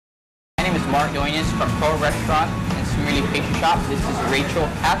Mark Doynes from Proa Restaurant and Sweet Relief Pastry Shop. This is Rachel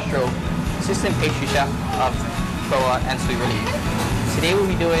Castro, Assistant Pastry Chef of Proa and Sweet Relief. Today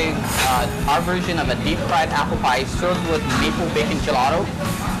we'll be doing our version of a deep fried apple pie served with maple bacon gelato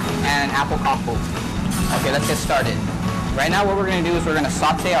and apple compote. Okay, let's get started. Right now what we're going to do is we're going to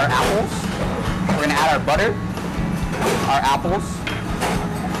saute our apples. We're going to add our butter, our apples,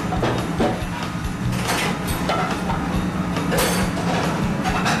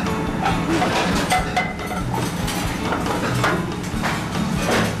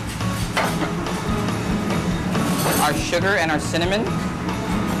 our sugar and our cinnamon.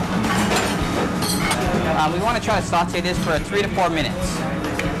 We want to try to saute this for 3 to 4 minutes.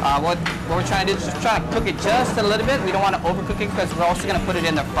 What we're trying to do is just try to cook it just a little bit. We don't want to overcook it because we're also going to put it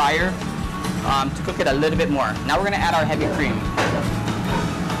in the fryer to cook it a little bit more. Now we're going to add our heavy cream.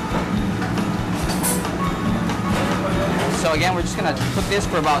 So again, we're just going to cook this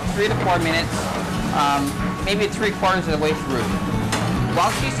for about 3 to 4 minutes, maybe 3/4 of the way through.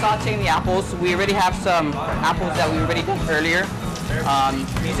 While she's sauteing the apples, we already have some apples that we already did earlier.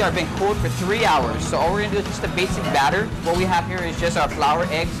 These are being cooled for 3 hours. So all we're going to do is just a basic batter. What we have here is just our flour,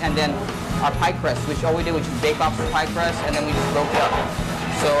 eggs, and then our pie crust, which all we did was just bake off the pie crust and then we just broke it up.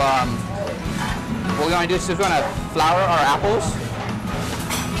 So what we're going to do is we're going to flour our apples,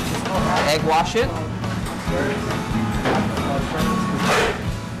 egg wash it,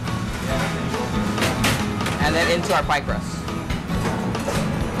 and then into our pie crust.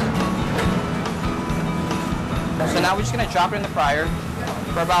 So now we're just going to drop it in the fryer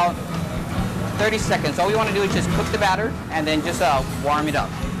for about 30 seconds. All we want to do is just cook the batter and then just warm it up.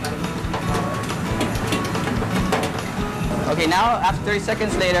 Okay, now after 30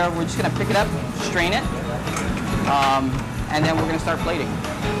 seconds later, we're just going to pick it up, strain it, and then we're going to start plating.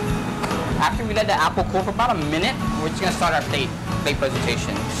 After we let the apple cool for about a minute, we're just going to start our plate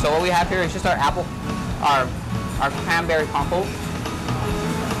presentation. So what we have here is just our apple, our cranberry compote.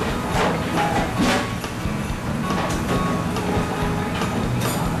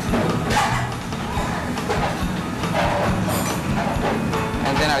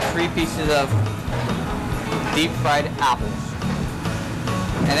 And then our 3 pieces of deep fried apples.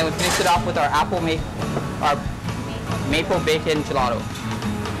 And then we finish it off with our maple bacon gelato.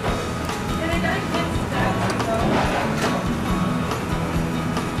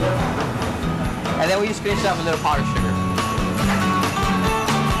 And then we just finish it up with a little powdered sugar.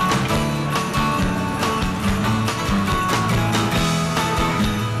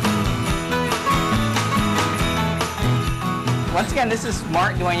 Once again, this is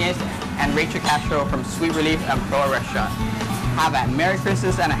Mark Doynes and Rachel Castro from Sweet Relief and Proa Restaurant. Have a Merry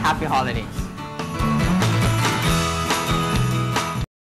Christmas and a Happy Holiday.